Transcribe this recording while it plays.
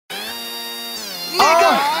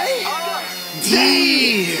nigga.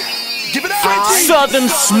 Yeah. Give it up, Frenchie. Southern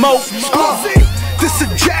smoke. This a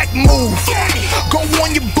jack move. Go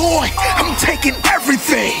on your boy. I'm taking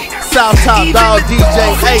everything. Southside dog DJ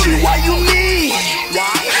 8. Why you need?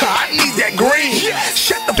 I need that green.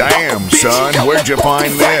 Shut the Damn, fuck up, son, where'd you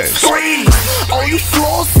find this? Oh, you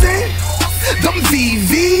flossing? Them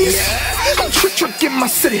VVs. I'm trick in my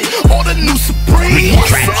city. All the new Supreme.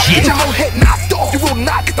 Get your whole head knocked off. You will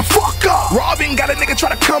not get the fuck up. Robin got a nigga try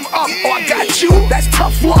to come up. Oh, I got you. That's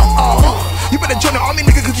tough luck. You better join the army,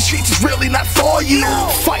 nigga, cause the streets is really not for you.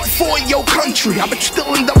 Fight for your country. I bet you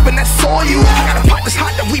still end up in that soil. I got a pot that's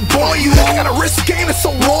hot that we boil you. I got a wrist game that's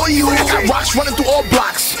so royal. I got rocks running through all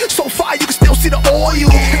blocks. So far you can still see the oil.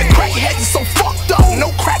 And the crackheads is so fucked up.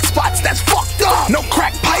 No crack spots, that's fucked up. No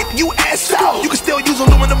crack pipe, you ass out. You can still use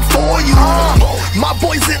aluminum for you. My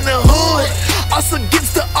boys in the hood, us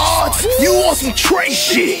against the odds. You on some Trey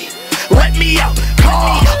shit. Let me out the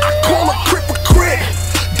car. I call a crip a crip.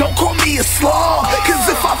 Don't call me a slob, cause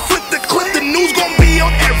if I flip the clip, the news gon' be on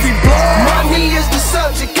every blog. Money is the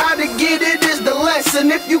subject, how to get it is the lesson.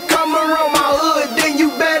 If you come around my hood, then you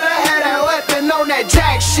better have that weapon on that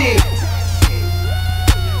jack shit.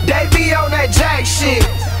 They be on that jack shit.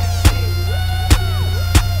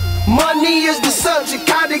 Money is the subject,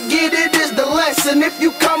 how to get it is the lesson. If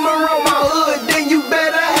you come around my hood, then you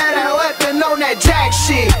better have that weapon on that jack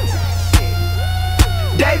shit.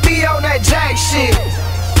 They be on that jack shit.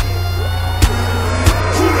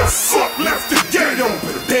 Who the fuck left the gate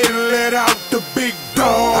open? They let out the big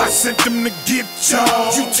dog. I sent them to get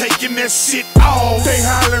y'all. You taking that shit off. They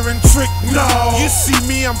hollering trick, no. You see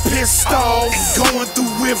me, I'm pissed off and going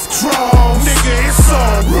through withdrawals. Nigga, it's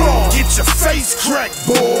all wrong. Get your face cracked,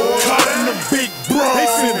 boy. Calling the big bro. They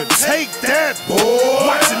finna take that, boy.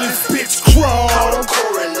 Watching this bitch crawl.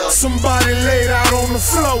 Somebody laid out on the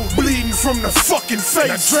floor, bleeding from the fucking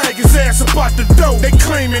face. Now drag his ass up out the door. They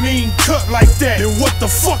claiming he ain't cut like that. Then what the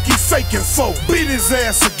fuck he faking for? Beat his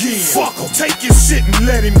ass again. Fuck him. Take your shit and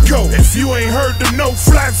let him go. If you ain't heard the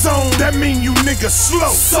no-fly zone, that mean you niggas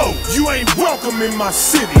slow. So you ain't welcome in my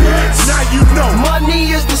city. Now you know.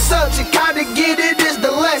 Money is the subject, how to get it is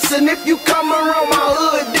the lesson. If you come around my hood,